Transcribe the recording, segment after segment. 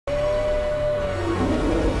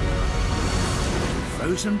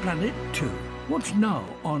Frozen Planet 2. Watch now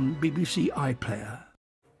on BBC iPlayer.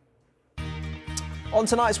 On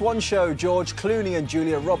tonight's One Show, George Clooney and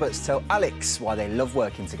Julia Roberts tell Alex why they love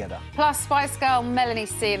working together. Plus, Spice Girl Melanie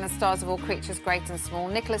C and the stars of All Creatures Great and Small,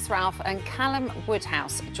 Nicholas Ralph and Callum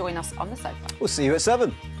Woodhouse join us on the sofa. We'll see you at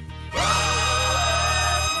 7.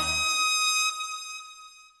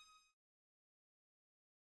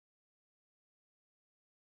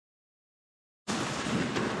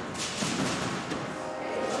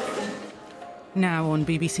 Now on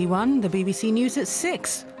BBC One, the BBC News at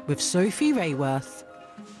 6 with Sophie Rayworth.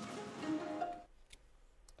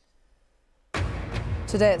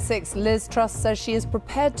 Today at 6, Liz Truss says she is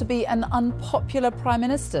prepared to be an unpopular Prime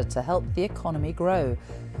Minister to help the economy grow.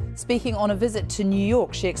 Speaking on a visit to New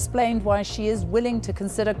York, she explained why she is willing to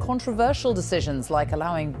consider controversial decisions like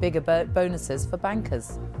allowing bigger bonuses for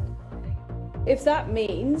bankers. If that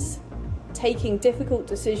means taking difficult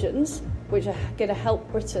decisions which are going to help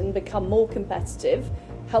Britain become more competitive,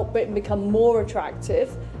 help Britain become more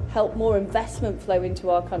attractive, help more investment flow into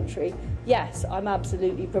our country, yes, I'm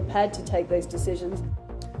absolutely prepared to take those decisions.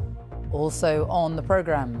 Also on the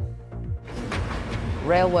programme,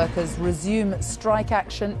 rail workers resume strike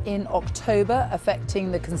action in October,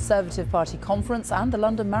 affecting the Conservative Party conference and the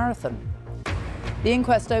London Marathon. The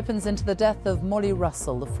inquest opens into the death of Molly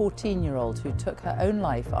Russell, the 14-year-old who took her own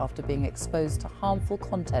life after being exposed to harmful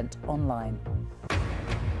content online.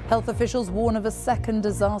 Health officials warn of a second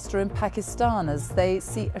disaster in Pakistan as they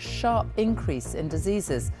see a sharp increase in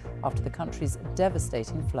diseases after the country's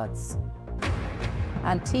devastating floods.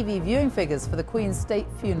 And TV viewing figures for the Queen's state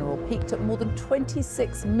funeral peaked at more than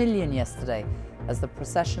 26 million yesterday as the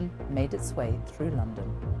procession made its way through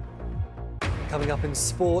London. Coming up in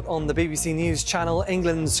sport on the BBC News channel,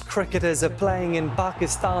 England's cricketers are playing in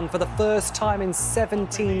Pakistan for the first time in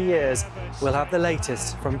 17 years. We'll have the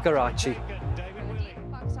latest from Karachi.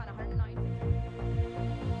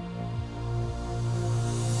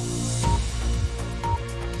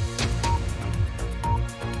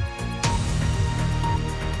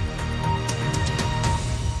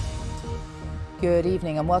 Good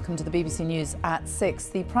evening and welcome to the BBC News at 6.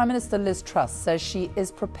 The Prime Minister Liz Truss says she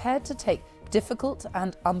is prepared to take difficult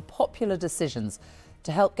and unpopular decisions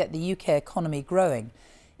to help get the UK economy growing.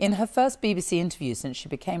 In her first BBC interview since she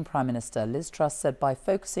became Prime Minister, Liz Truss said by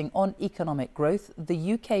focusing on economic growth,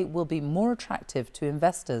 the UK will be more attractive to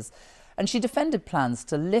investors. And she defended plans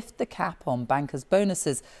to lift the cap on bankers'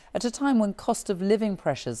 bonuses at a time when cost of living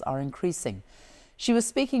pressures are increasing. She was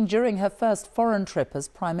speaking during her first foreign trip as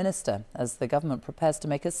Prime Minister, as the government prepares to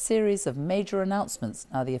make a series of major announcements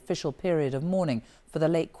now the official period of mourning for the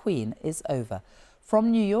late Queen is over.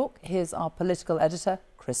 From New York, here's our political editor,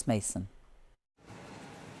 Chris Mason.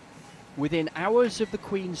 Within hours of the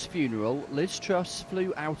Queen's funeral, Liz Truss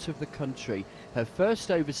flew out of the country, her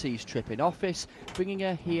first overseas trip in office, bringing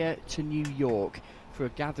her here to New York for a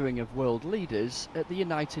gathering of world leaders at the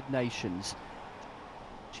United Nations.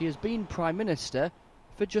 She has been Prime Minister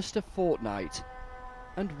for just a fortnight.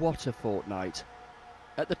 And what a fortnight.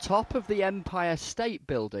 At the top of the Empire State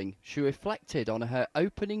Building, she reflected on her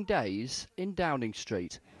opening days in Downing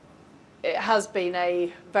Street. It has been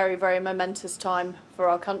a very, very momentous time for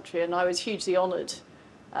our country, and I was hugely honoured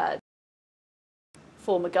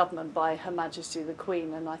former government by Her Majesty the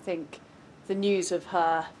Queen, and I think the news of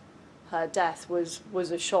her death was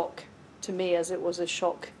a shock to me as it was a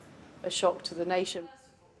shock to the nation.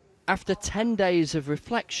 After 10 days of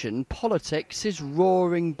reflection, politics is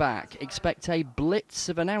roaring back. Expect a blitz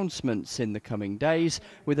of announcements in the coming days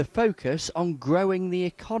with a focus on growing the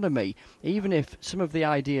economy, even if some of the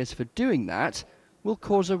ideas for doing that will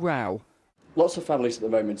cause a row. Lots of families at the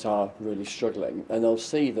moment are really struggling, and they'll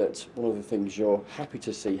see that one of the things you're happy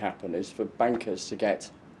to see happen is for bankers to get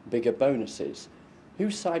bigger bonuses.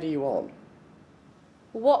 Whose side are you on?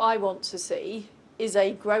 What I want to see is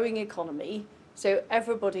a growing economy, so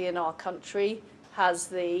everybody in our country has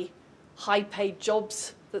the high-paid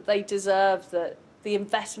jobs that they deserve, that the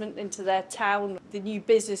investment into their town, the new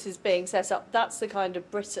businesses being set up. That's the kind of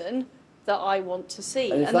Britain that I want to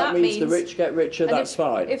see. And if that means the rich get richer, that's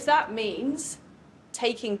fine. If that means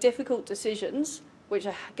taking difficult decisions which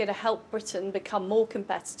are going to help Britain become more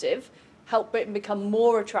competitive, help Britain become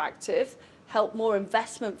more attractive, help more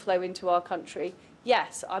investment flow into our country,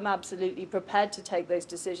 yes, I'm absolutely prepared to take those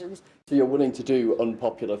decisions. So you're willing to do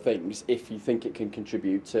unpopular things if you think it can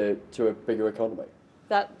contribute to a bigger economy?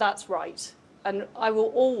 That's right. And I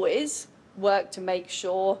will always work to make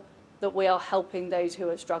sure that we are helping those who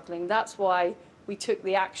are struggling. That's why we took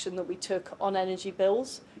the action that we took on energy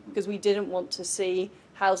bills, because we didn't want to see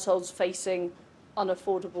households facing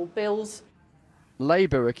unaffordable bills.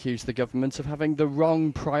 Labour accused the government of having the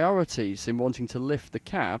wrong priorities in wanting to lift the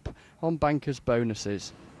cap on bankers'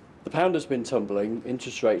 bonuses. The pound has been tumbling,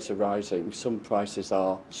 interest rates are rising, some prices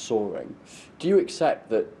are soaring. Do you accept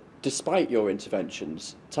that despite your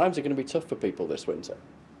interventions, times are going to be tough for people this winter?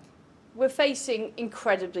 We're facing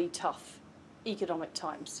incredibly tough economic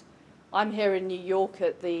times. I'm here in New York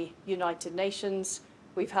at the United Nations.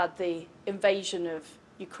 We've had the invasion of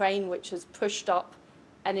Ukraine, which has pushed up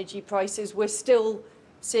energy prices. We're still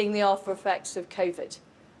seeing the after effects of COVID.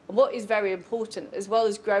 And what is very important, as well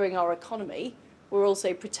as growing our economy, we're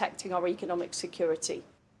also protecting our economic security.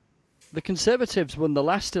 The Conservatives won the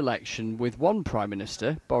last election with one Prime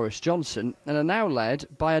Minister, Boris Johnson, and are now led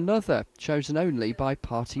by another, chosen only by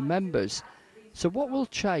party members. So what will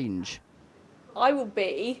change? I will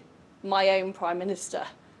be my own Prime Minister,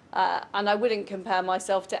 and I wouldn't compare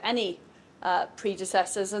myself to any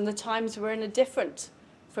predecessors, and the times we're in are different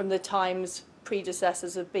from the times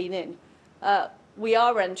predecessors have been in. We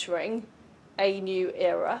are entering a new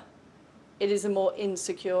era. It is a more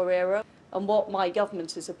insecure era, and what my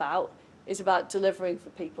government is about delivering for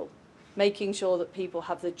people, making sure that people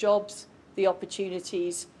have the jobs, the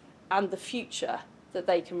opportunities and the future that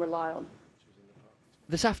they can rely on.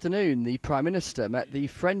 This afternoon, the Prime Minister met the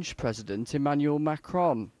French President Emmanuel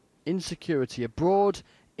Macron. Insecurity abroad,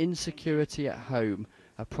 insecurity at home,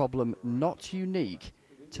 a problem not unique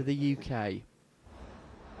to the UK.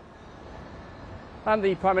 And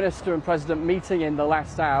the Prime Minister and President meeting in the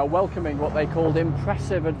last hour, welcoming what they called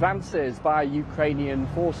impressive advances by Ukrainian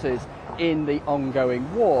forces in the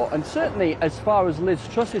ongoing war. And certainly, as far as Liz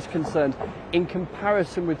Truss is concerned, in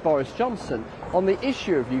comparison with Boris Johnson, on the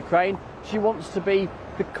issue of Ukraine, she wants to be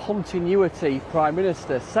the continuity Prime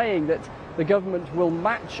Minister, saying that the government will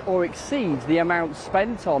match or exceed the amount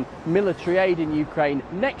spent on military aid in Ukraine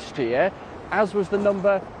next year, as was the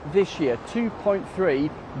number this year,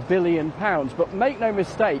 £2.3 billion. But make no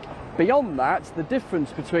mistake, beyond that, the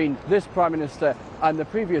difference between this Prime Minister and the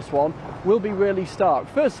previous one will be really stark.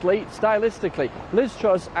 Firstly, stylistically, Liz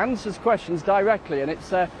Truss answers questions directly, and it's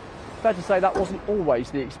fair to say that wasn't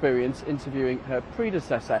always the experience interviewing her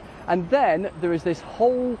predecessor. And then there is this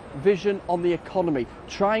whole vision on the economy,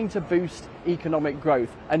 trying to boost economic growth.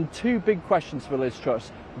 And two big questions for Liz Truss.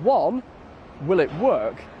 One, will it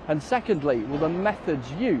work? And secondly, will the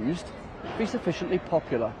methods used be sufficiently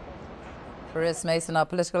popular? Chris Mason, our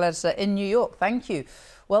political editor in New York, thank you.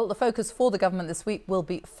 Well, the focus for the government this week will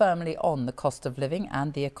be firmly on the cost of living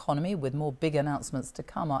and the economy, with more big announcements to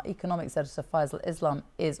come. Our economics editor Faisal Islam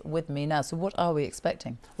is with me now. So what are we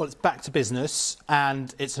expecting? Well, it's back to business,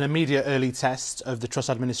 and it's an immediate early test of the Truss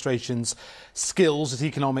administration's skills at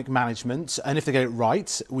economic management. And if they get it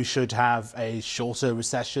right, we should have a shorter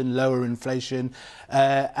recession, lower inflation.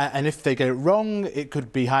 And if they get it wrong, it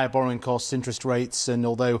could be higher borrowing costs, interest rates, and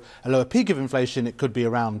although a lower peak of inflation, it could be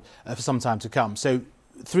around for some time to come. So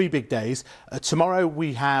 3 big days. Tomorrow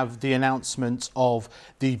we have the announcement of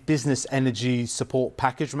the business energy support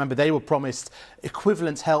package. Remember, they were promised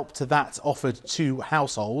equivalent help to that offered to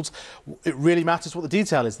households. It really matters what the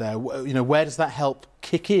detail is there. You know, where does that help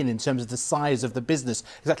kick in terms of the size of the business?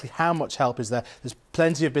 Exactly how much help is there? There's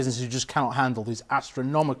plenty of businesses who just cannot handle these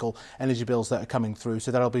astronomical energy bills that are coming through. So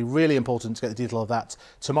that'll be really important to get the detail of that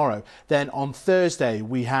tomorrow. Then on Thursday,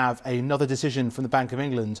 we have another decision from the Bank of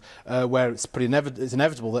England where it's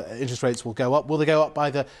inevitable that interest rates will go up. Will they go up by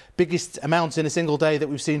the biggest amount in a single day that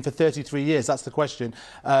we've seen for 33 years? That's the question.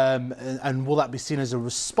 And will that be seen as a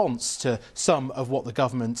response to some of what the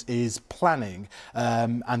government is planning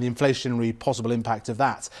and the inflationary possible impact of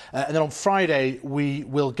that? And then on Friday, we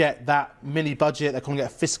will get that mini budget. They're calling it a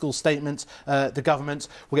fiscal statement. The government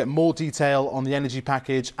will get more detail on the energy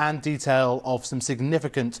package and detail of some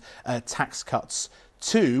significant tax cuts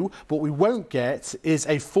too. But what we won't get is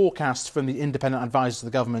a forecast from the independent advisor to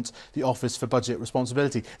the government, the Office for Budget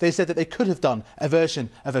Responsibility. They said that they could have done a version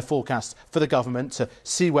of a forecast for the government to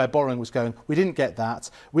see where borrowing was going. We didn't get that.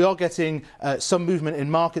 We are getting some movement in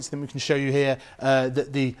markets that we can show you here,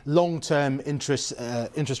 that the long-term interest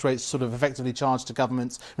rates sort of effectively charged to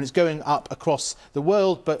governments, and it's going up across the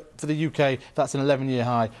world, but for the UK, that's an 11-year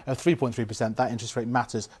high of 3.3%. That interest rate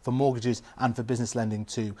matters for mortgages and for business lending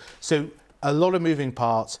too. So a lot of moving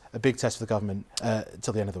parts, a big test for the government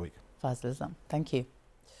till the end of the week. Faisal Islam, thank you.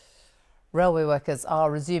 Railway workers are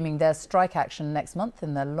resuming their strike action next month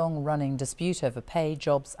in their long-running dispute over pay,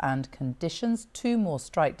 jobs and conditions. 2 more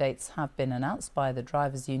strike dates have been announced by the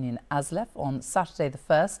drivers' union ASLEF on Saturday the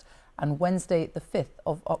 1st and Wednesday the 5th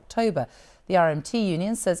of October. The RMT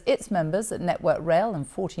union says its members at Network Rail and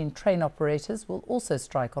 14 train operators will also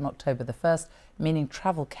strike on October the 1st, meaning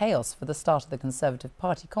travel chaos for the start of the Conservative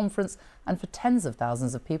Party conference and for tens of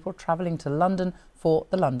thousands of people travelling to London for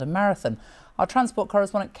the London Marathon. Our transport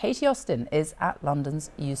correspondent Katie Austin is at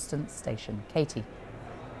London's Euston Station. Katie.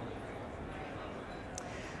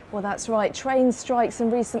 Well, that's right. Train strikes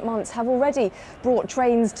in recent months have already brought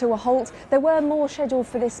trains to a halt. There were more scheduled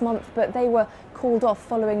for this month, but they were called off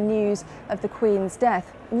following news of the Queen's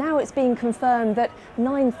death. Now it's being confirmed that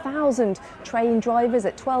 9,000 train drivers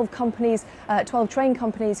at 12 train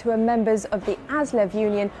companies who are members of the ASLEV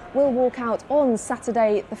union will walk out on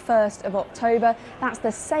Saturday the 1st of October. That's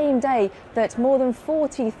the same day that more than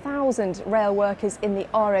 40,000 rail workers in the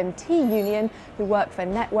RMT union who work for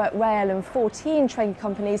Network Rail and 14 train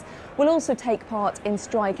companies will also take part in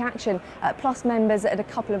strike action, plus members at a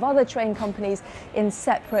couple of other train companies in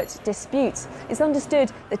separate disputes. It's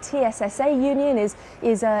understood the TSSA union is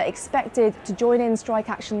expected to join in strike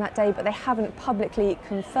action that day, but they haven't publicly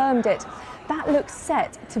confirmed it. That looks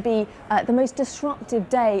set to be the most disruptive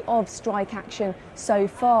day of strike action so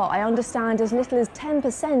far. I understand as little as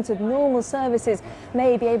 10% of normal services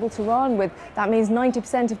may be able to run with. That means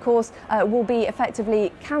 90%, of course, will be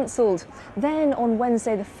effectively cancelled. Then on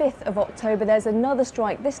Wednesday the 5th of October, there's another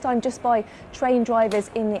strike, this time just by train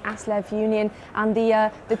drivers in the ASLEV union, and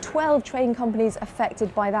the 12 train companies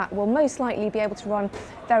affected by that will most likely be able to run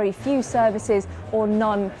very few services or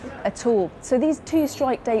none at all. So these two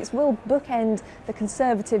strike dates will bookend the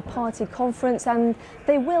Conservative Party conference, and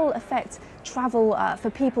they will affect travel for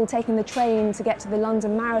people taking the train to get to the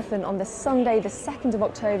London Marathon on the Sunday the 2nd of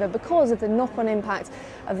October because of the knock-on impact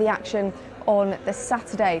of the action on the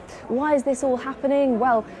Saturday. Why is this all happening?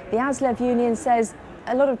 Well, the ASLEV union says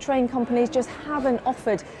a lot of train companies just haven't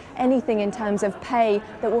offered anything in terms of pay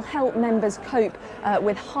that will help members cope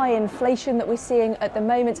with high inflation that we're seeing at the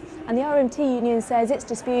moment. And the RMT union says its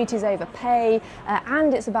dispute is over pay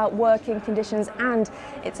and it's about working conditions and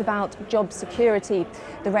it's about job security.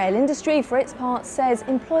 The rail industry, for its part, says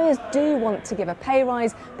employers do want to give a pay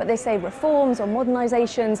rise, but they say reforms or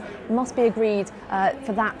modernisations must be agreed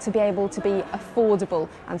for that to be able to be affordable.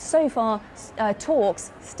 And so far,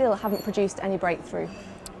 talks still haven't produced any breakthrough.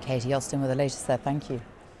 Katie Austin with the latest there. Thank you.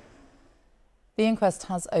 The inquest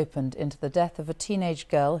has opened into the death of a teenage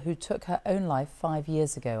girl who took her own life 5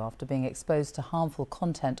 years ago after being exposed to harmful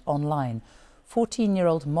content online.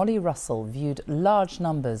 14-year-old Molly Russell viewed large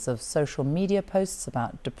numbers of social media posts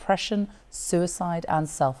about depression, suicide and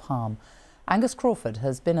self-harm. Angus Crawford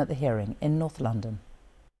has been at the hearing in North London.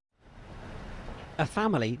 A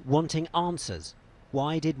family wanting answers.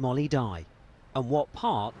 Why did Molly die? And what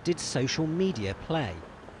part did social media play?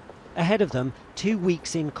 Ahead of them, 2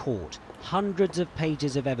 weeks in court, hundreds of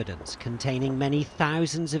pages of evidence containing many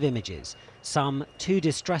thousands of images, some too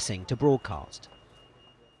distressing to broadcast.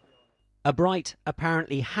 A bright,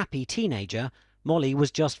 apparently happy teenager, Molly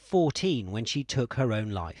was just 14 when she took her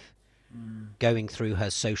own life. Going through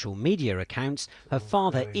her social media accounts, her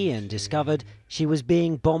father Ian discovered she was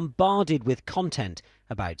being bombarded with content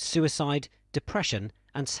about suicide, depression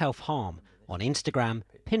and self-harm on Instagram,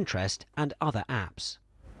 Pinterest and other apps.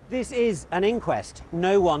 This is an inquest.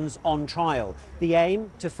 No one's on trial. The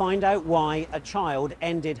aim, to find out why a child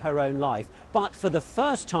ended her own life. But for the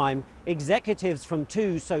first time, executives from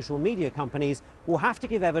 2 social media companies will have to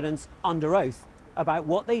give evidence under oath about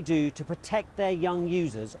what they do to protect their young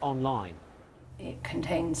users online. It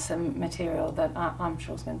contains some material that I'm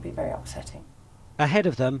sure is going to be very upsetting. Ahead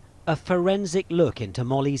of them, a forensic look into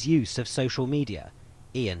Molly's use of social media.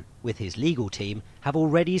 Ian, with his legal team, have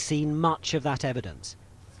already seen much of that evidence.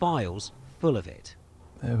 Files full of it.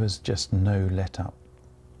 There was just no let-up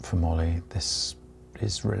for Molly. This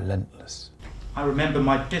is relentless. I remember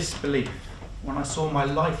my disbelief when I saw my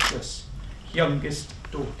lifeless youngest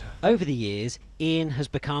daughter. Over the years, Ian has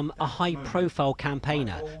become a high-profile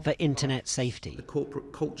campaigner for internet safety. The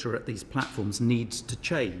corporate culture at these platforms needs to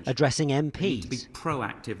change. Addressing MPs. They need to be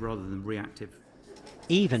proactive rather than reactive.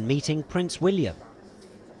 Even meeting Prince William.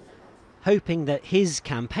 Hoping that his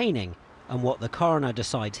campaigning and what the coroner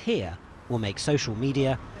decides here will make social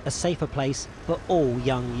media a safer place for all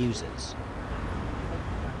young users.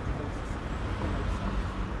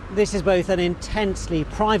 This is both an intensely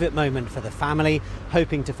private moment for the family,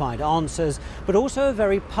 hoping to find answers, but also a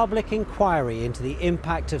very public inquiry into the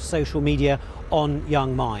impact of social media on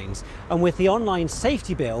young minds. And with the online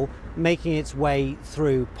safety bill making its way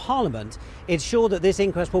through Parliament, it's sure that this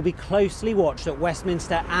inquest will be closely watched at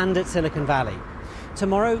Westminster and at Silicon Valley.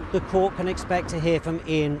 Tomorrow, the court can expect to hear from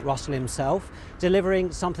Ian Russell himself,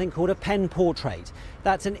 delivering something called a pen portrait.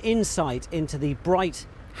 That's an insight into the bright,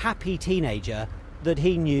 happy teenager that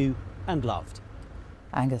he knew and loved.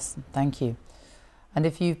 Angus, thank you. And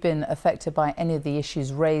if you've been affected by any of the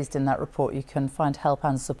issues raised in that report, you can find help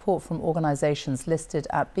and support from organisations listed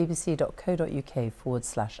at bbc.co.uk/action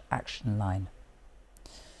line.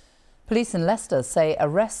 Police in Leicester say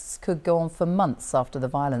arrests could go on for months after the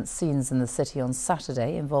violent scenes in the city on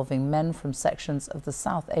Saturday involving men from sections of the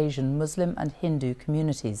South Asian Muslim and Hindu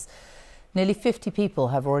communities. Nearly 50 people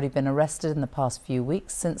have already been arrested in the past few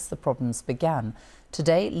weeks since the problems began.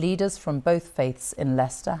 Today, leaders from both faiths in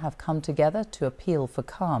Leicester have come together to appeal for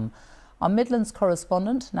calm. Our Midlands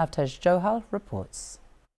correspondent, Navtej Johal, reports.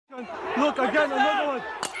 Look, again, another one.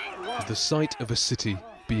 The sight of a city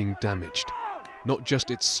being damaged. Not just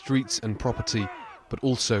its streets and property, but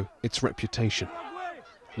also its reputation.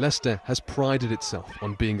 Leicester has prided itself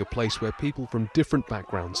on being a place where people from different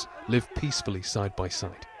backgrounds live peacefully side by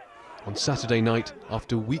side. On Saturday night,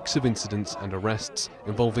 after weeks of incidents and arrests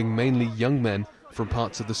involving mainly young men from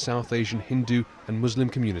parts of the South Asian Hindu and Muslim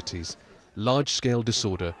communities, large-scale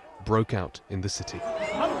disorder broke out in the city.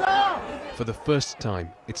 For the first time,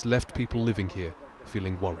 it's left people living here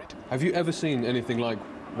feeling worried. Have you ever seen anything like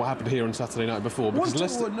what happened here on Saturday night before? Because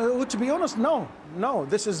to be honest, no.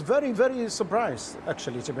 This is very, very surprised,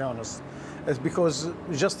 actually, to be honest. It's because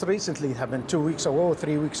just recently it happened 2 weeks ago,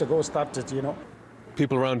 3 weeks ago started, you know.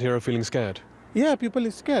 People around here are feeling scared? Yeah, people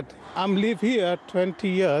are scared. I'm live here 20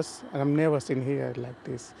 years and I've never seen here like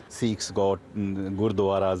this. Sikhs go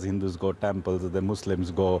gurdwaras, Hindus go temples, the Muslims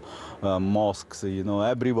go mosques, you know,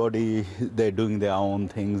 everybody, they're doing their own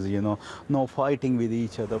things, you know, no fighting with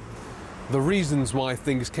each other. The reasons why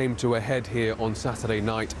things came to a head here on Saturday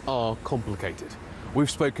night are complicated. We've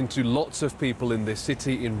spoken to lots of people in this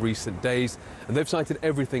city in recent days, and they've cited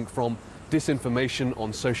everything from disinformation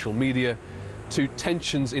on social media to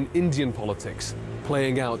tensions in Indian politics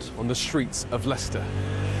playing out on the streets of Leicester.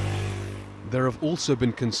 There have also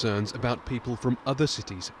been concerns about people from other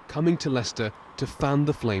cities coming to Leicester to fan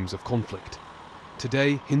the flames of conflict.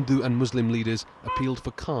 Today, Hindu and Muslim leaders appealed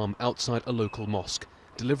for calm outside a local mosque,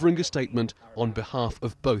 delivering a statement on behalf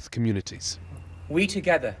of both communities. We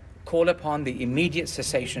together call upon the immediate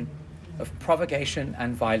cessation of provocation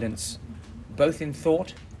and violence, both in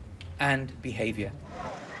thought and behaviour.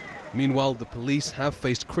 Meanwhile, the police have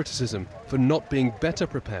faced criticism for not being better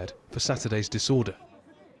prepared for Saturday's disorder.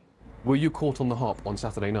 Were you caught on the hop on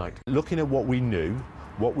Saturday night? Looking at what we knew,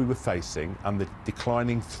 what we were facing and the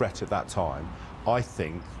declining threat at that time, I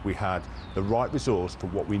think we had the right resource for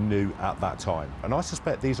what we knew at that time. And I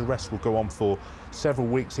suspect these arrests will go on for several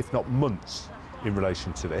weeks, if not months, in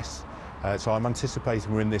relation to this. So I'm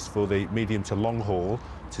anticipating we're in this for the medium to long haul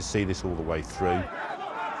to see this all the way through.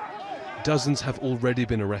 Dozens have already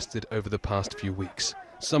been arrested over the past few weeks,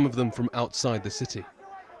 some of them from outside the city.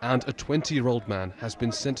 And a 20-year-old man has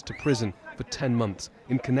been sent to prison for 10 months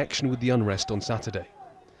in connection with the unrest on Saturday.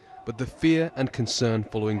 But the fear and concern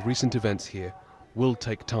following recent events here will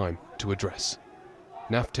take time to address.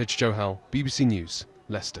 Navtej Johal, BBC News,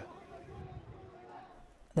 Leicester.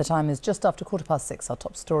 The time is just after 6:15. Our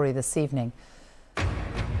top story this evening.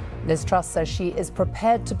 Liz Truss says she is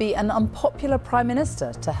prepared to be an unpopular Prime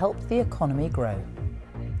Minister to help the economy grow.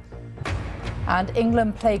 And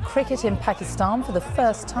England play cricket in Pakistan for the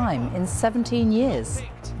first time in 17 years.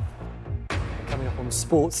 Coming up on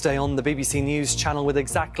Sports Day on the BBC News channel, with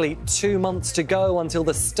exactly 2 months to go until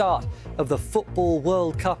the start of the Football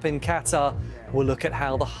World Cup in Qatar, we'll look at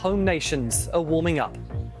how the home nations are warming up.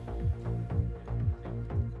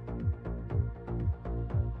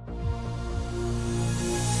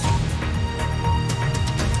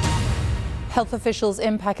 Health officials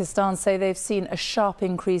in Pakistan say they've seen a sharp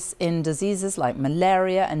increase in diseases like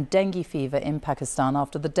malaria and dengue fever in Pakistan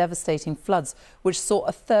after the devastating floods which saw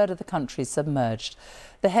a third of the country submerged.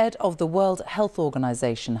 The head of the World Health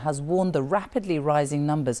Organization has warned the rapidly rising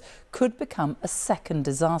numbers could become a second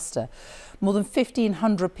disaster. More than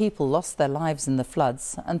 1,500 people lost their lives in the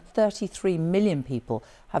floods and 33 million people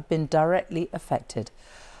have been directly affected.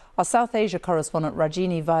 Our South Asia correspondent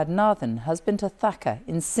Rajini Vaidyanathan has been to Thaka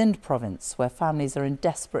in Sindh province, where families are in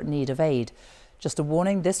desperate need of aid. Just a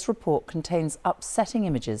warning, this report contains upsetting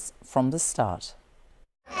images from the start.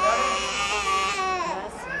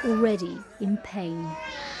 Already in pain,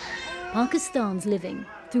 Pakistan's living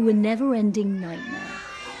through a never-ending nightmare.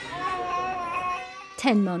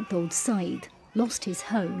 10-month-old Saeed lost his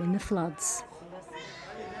home in the floods.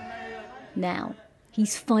 Now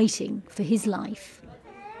he's fighting for his life.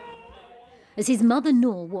 As his mother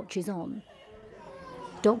Noor watches on.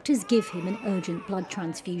 Doctors give him an urgent blood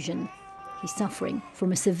transfusion. He's suffering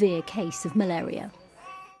from a severe case of malaria.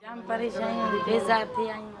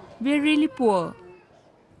 We're really poor.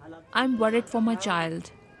 I'm worried for my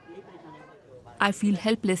child. I feel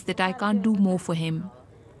helpless that I can't do more for him.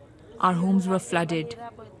 Our homes were flooded.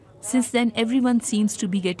 Since then, everyone seems to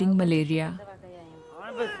be getting malaria.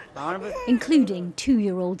 Including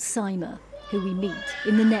 2-year-old Saima, who we meet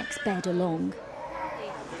in the next bed along.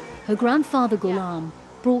 Her grandfather Ghulam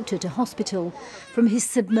brought her to hospital from his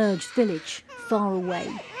submerged village far away.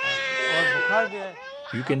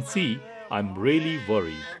 You can see I'm really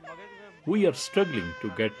worried. We are struggling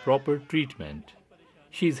to get proper treatment.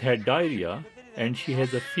 She's had diarrhea and she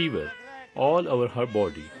has a fever all over her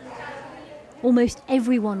body. Almost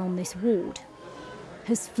everyone on this ward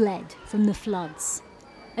has fled from the floods,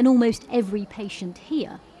 and almost every patient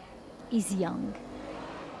here is young.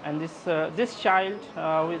 And this child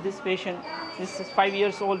with this patient, this is 5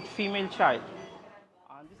 years old female child.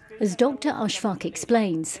 As Dr. Ashfaq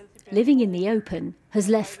explains, living in the open has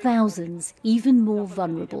left thousands even more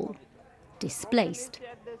vulnerable, displaced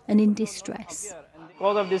and in distress.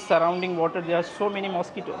 Because of this surrounding water, there are so many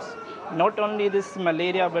mosquitoes. Not only this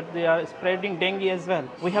malaria, but they are spreading dengue as well.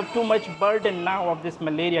 We have too much burden now of this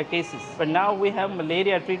malaria cases. But now we have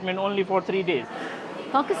malaria treatment only for 3 days.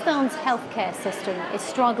 Pakistan's healthcare system is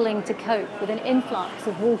struggling to cope with an influx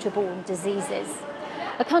of waterborne diseases.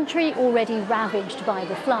 A country already ravaged by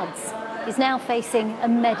the floods is now facing a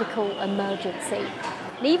medical emergency.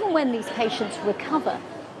 And even when these patients recover,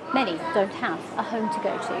 many don't have a home to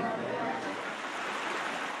go to.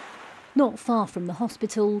 Not far from the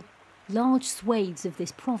hospital, large swathes of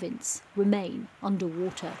this province remain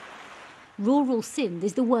underwater. Rural Sindh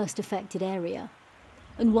is the worst affected area,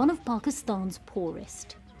 and one of Pakistan's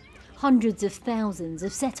poorest. Hundreds of thousands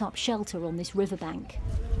have set up shelter on this riverbank.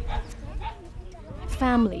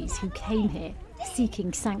 Families who came here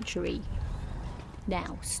seeking sanctuary,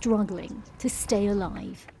 now struggling to stay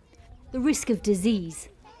alive. The risk of disease,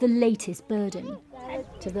 the latest burden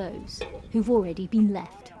to those who've already been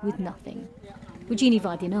left with nothing. Virginie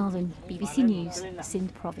Vaidyanathan, BBC News,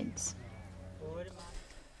 Sindh Province.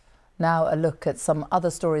 Now a look at some other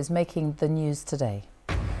stories making the news today.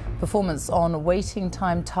 Performance on waiting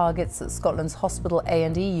time targets at Scotland's hospital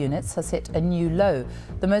A&E units has hit a new low.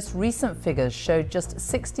 The most recent figures showed just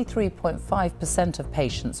 63.5% of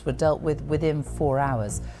patients were dealt with within 4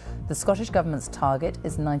 hours. The Scottish Government's target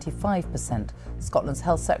is 95%. Scotland's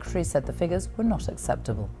Health Secretary said the figures were not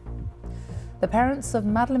acceptable. The parents of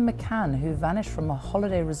Madeleine McCann, who vanished from a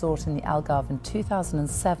holiday resort in the Algarve in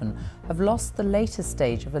 2007, have lost the latest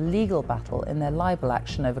stage of a legal battle in their libel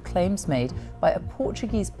action over claims made by a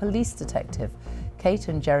Portuguese police detective. Kate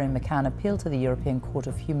and Jerry McCann appealed to the European Court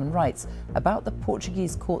of Human Rights about the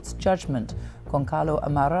Portuguese court's judgment. Goncalo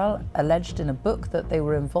Amaral alleged in a book that they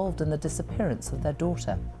were involved in the disappearance of their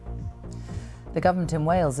daughter. The government in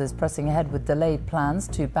Wales is pressing ahead with delayed plans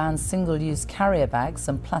to ban single-use carrier bags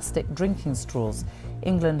and plastic drinking straws.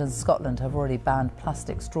 England and Scotland have already banned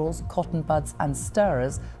plastic straws, cotton buds and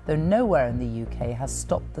stirrers, though nowhere in the UK has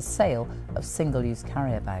stopped the sale of single-use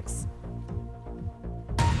carrier bags.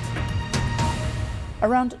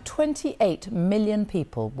 Around 28 million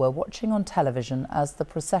people were watching on television as the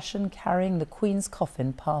procession carrying the Queen's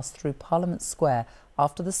coffin passed through Parliament Square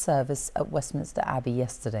after the service at Westminster Abbey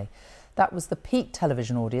yesterday. That was the peak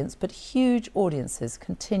television audience, but huge audiences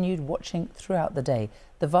continued watching throughout the day,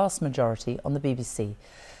 the vast majority on the BBC.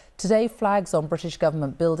 Today, flags on British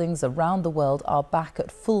government buildings around the world are back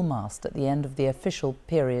at full mast at the end of the official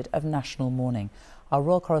period of national mourning. Our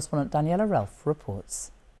royal correspondent Daniela Relf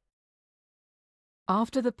reports.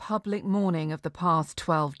 After the public mourning of the past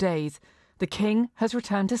 12 days, the King has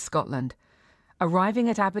returned to Scotland, arriving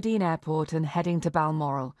at Aberdeen Airport and heading to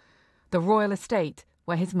Balmoral, the royal estate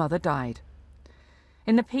where his mother died.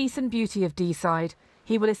 In the peace and beauty of Deeside,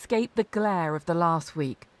 he will escape the glare of the last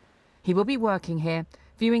week. He will be working here,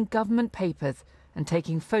 viewing government papers and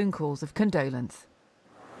taking phone calls of condolence.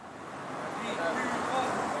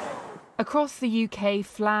 Across the UK,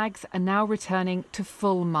 flags are now returning to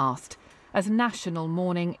full mast as national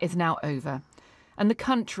mourning is now over and the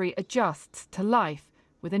country adjusts to life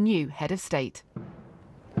with a new head of state.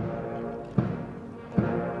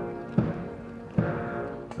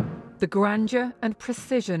 The grandeur and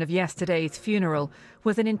precision of yesterday's funeral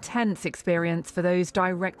was an intense experience for those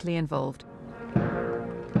directly involved.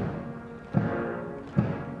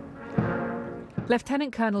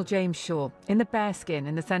 Lieutenant Colonel James Shaw, in the bearskin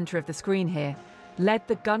in the centre of the screen here, led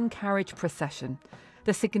the gun carriage procession.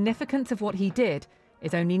 The significance of what he did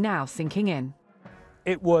is only now sinking in.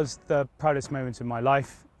 It was the proudest moment of my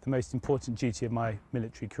life. the most important duty of my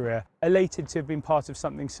military career. Elated to have been part of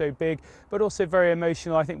something so big, but also very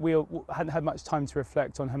emotional. I think we hadn't had much time to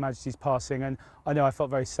reflect on Her Majesty's passing, and I know I felt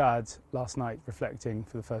very sad last night reflecting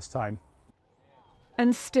for the first time.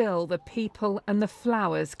 And still, the people and the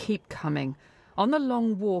flowers keep coming. On the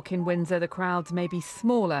long walk in Windsor, the crowds may be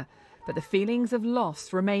smaller, but the feelings of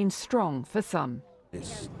loss remain strong for some.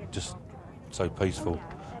 It's just so peaceful.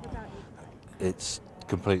 It's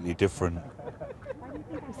completely different.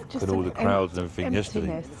 Just with all the crowds and everything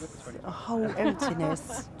yesterday. A whole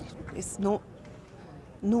emptiness. It's not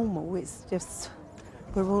normal. It's just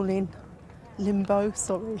we're all in limbo.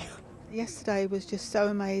 Sorry. Yesterday was just so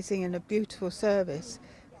amazing and a beautiful service.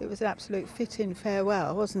 It was an absolute fitting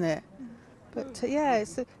farewell, wasn't it? But yeah,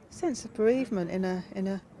 it's a sense of bereavement in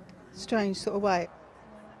a strange sort of way.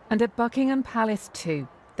 And at Buckingham Palace too,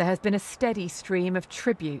 there has been a steady stream of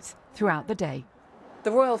tributes throughout the day.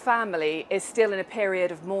 The royal family is still in a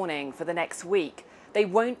period of mourning for the next week. They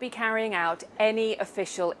won't be carrying out any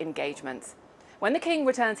official engagements. When the King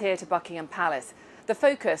returns here to Buckingham Palace, the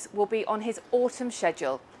focus will be on his autumn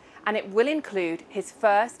schedule, and it will include his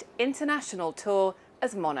first international tour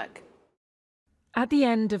as monarch. At the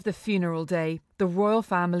end of the funeral day, the royal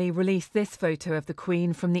family released this photo of the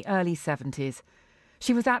Queen from the early 70s.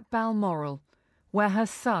 She was at Balmoral, where her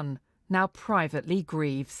son now privately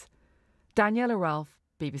grieves. Daniela Ralph,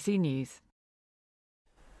 BBC News.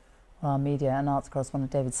 Our media and arts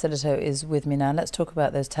correspondent David Silito is with me now. Let's talk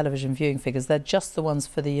about those television viewing figures. They're just the ones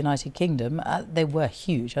for the United Kingdom. They were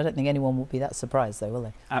huge. I don't think anyone will be that surprised, though, will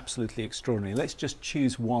they? Absolutely extraordinary. Let's just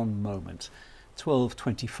choose one moment.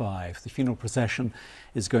 12:25. The funeral procession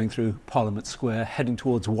is going through Parliament Square, heading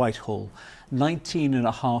towards Whitehall.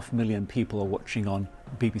 19.5 million people are watching on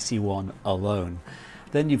BBC One alone.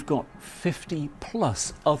 Then you've got 50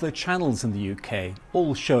 plus other channels in the UK,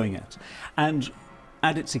 all showing it. And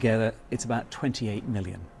add it together, it's about 28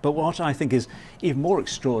 million. But what I think is even more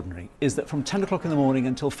extraordinary is that from 10 o'clock in the morning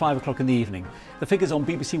until 5 o'clock in the evening, the figures on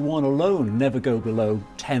BBC One alone never go below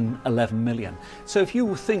 10, 11 million. So if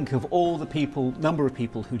you think of all the number of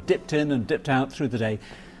people who dipped in and dipped out through the day,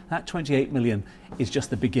 that 28 million is just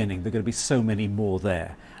the beginning. There are going to be so many more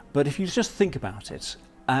there. But if you just think about it,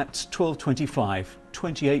 at 12:25,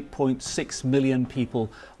 28.6 million people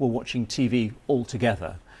were watching TV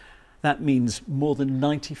altogether. That means more than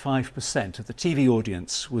 95% of the TV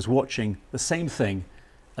audience was watching the same thing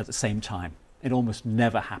at the same time. It almost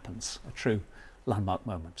never happens. A true landmark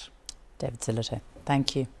moment. David Silito,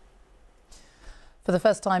 thank you. For the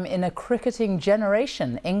first time in a cricketing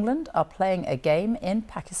generation, England are playing a game in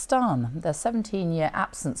Pakistan. Their 17-year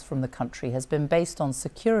absence from the country has been based on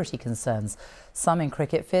security concerns. Some in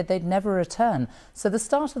cricket feared they'd never return. So the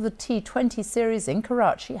start of the T20 series in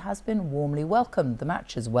Karachi has been warmly welcomed. The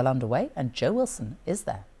match is well underway and Joe Wilson is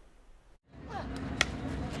there.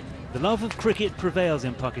 The love of cricket prevails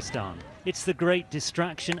in Pakistan. It's the great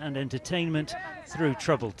distraction and entertainment through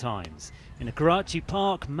troubled times. In a Karachi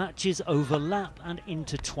park, matches overlap and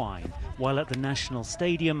intertwine, while at the National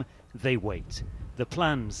Stadium, they wait. The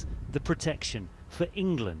plans, the protection for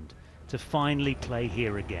England to finally play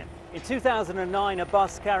here again. In 2009, a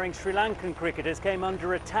bus carrying Sri Lankan cricketers came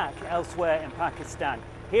under attack elsewhere in Pakistan.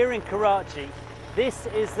 Here in Karachi, this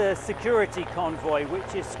is the security convoy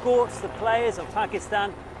which escorts the players of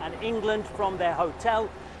Pakistan and England from their hotel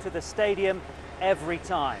to the stadium every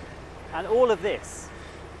time. And all of this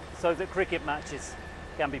so that cricket matches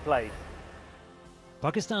can be played.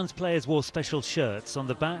 Pakistan's players wore special shirts. On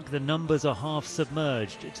the back, the numbers are half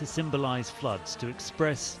submerged to symbolise floods, to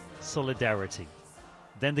express solidarity.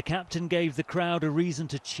 Then the captain gave the crowd a reason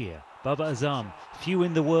to cheer. Babar Azam, few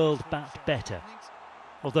in the world bat better.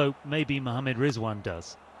 Although maybe Mohammad Rizwan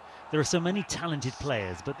does. There are so many talented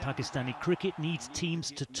players, but Pakistani cricket needs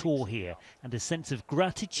teams to tour here, and a sense of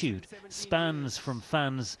gratitude spans from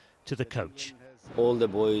fans to the coach. All the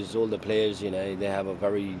boys, all the players, you know, they have a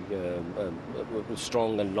very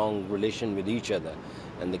strong and long relation with each other.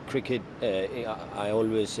 And the cricket, I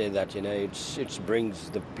always say that, you know, it brings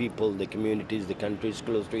the people, the communities, the countries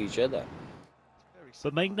close to each other.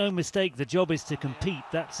 But make no mistake, the job is to compete.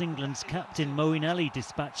 That's England's captain Moeen Ali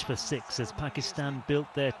dispatched for 6 as Pakistan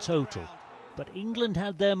built their total. But England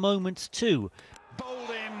had their moments too. Bowled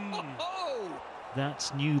him!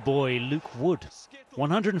 That's new boy Luke Wood.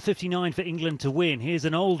 159 for England to win. Here's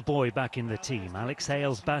an old boy back in the team. Alex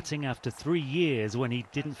Hales batting after 3 years when he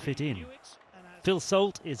didn't fit in. Phil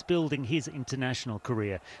Salt is building his international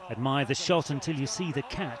career. Admire the shot until you see the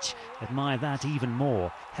catch. Admire that even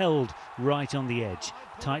more. Held right on the edge.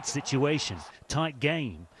 Tight situation, tight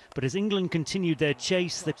game. But as England continued their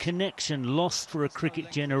chase, the connection lost for a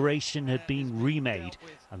cricket generation had been remade.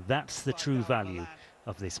 And that's the true value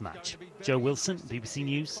of this match. Joe Wilson, BBC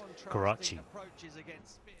News, Karachi.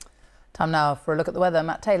 Time now for a look at the weather.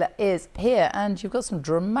 Matt Taylor is here, and you've got some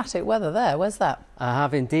dramatic weather there. Where's that? I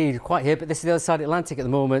have indeed, quite here, but this is the other side of the Atlantic at the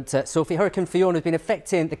moment. Sophie, Hurricane Fiona has been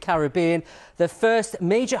affecting the Caribbean. The first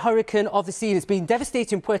major hurricane of the season has been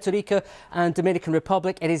devastating Puerto Rico and Dominican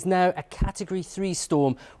Republic. It is now a Category 3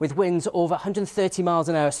 storm with winds over 130 miles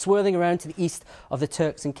an hour, swirling around to the east of the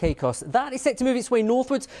Turks and Caicos. That is set to move its way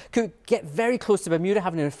northwards, could get very close to Bermuda,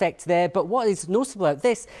 having an effect there. But what is noticeable about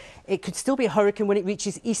this, it could still be a hurricane when it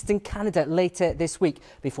reaches eastern Canada later this week,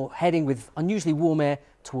 before heading with unusually warm air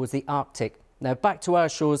towards the Arctic. Now back to our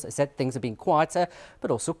shores. I said things have been quieter,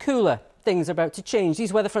 but also cooler. Things are about to change.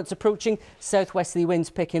 These weather fronts approaching, southwesterly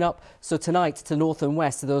winds picking up. So tonight to north and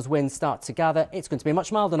west, those winds start to gather. It's going to be a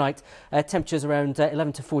much milder night. Temperatures around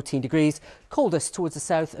 11 to 14 degrees. Coldest towards the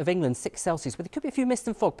south of England, 6 Celsius. But there could be a few mist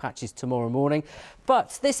and fog patches tomorrow morning.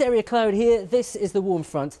 But this area cloud here, this is the warm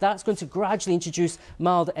front. That's going to gradually introduce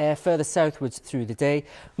mild air further southwards through the day.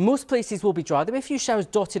 Most places will be dry. There'll be a few showers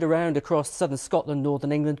dotted around across southern Scotland,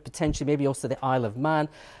 northern England, potentially maybe also the Isle of Man.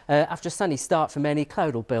 After a sunny start for many,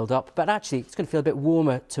 cloud will build up. But actually, it's going to feel a bit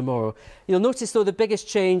warmer tomorrow. You'll notice, though, the biggest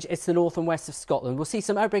change is the north and west of Scotland. We'll see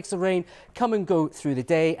some outbreaks of rain come and go through the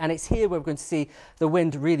day, and it's here where we're going to see the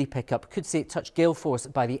wind really pick up. Could see it touch gale force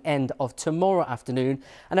by the end of tomorrow afternoon.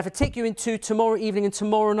 And if I take you into tomorrow evening and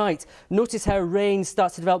tomorrow night, notice how rain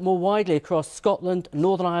starts to develop more widely across Scotland,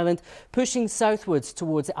 Northern Ireland, pushing southwards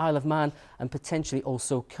towards the Isle of Man and potentially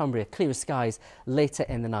also Cumbria. Clearer skies later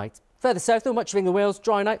in the night. Further south, though, much of England, Wales,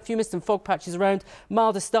 dry night, few mist and fog patches around.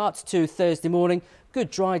 Milder start to Thursday morning. Good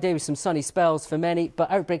dry day with some sunny spells for many, but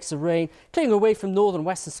outbreaks of rain clearing away from northern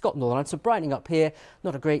western Scotland, Northern Ireland. So brightening up here.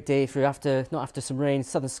 Not a great day if you're not after some rain.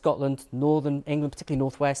 Southern Scotland, northern England, particularly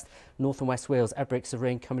northwest, north and west Wales. Outbreaks of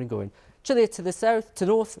rain coming and going. Chillier to the south, to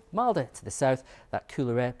north, milder to the south. That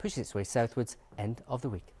cooler air pushes its way southwards. End of the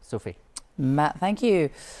week. Sophie. Matt, thank you.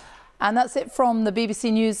 And that's it from the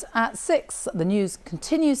BBC News at 6. The news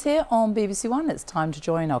continues here on BBC One. It's time to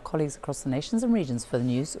join our colleagues across the nations and regions for the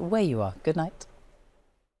news where you are. Good night.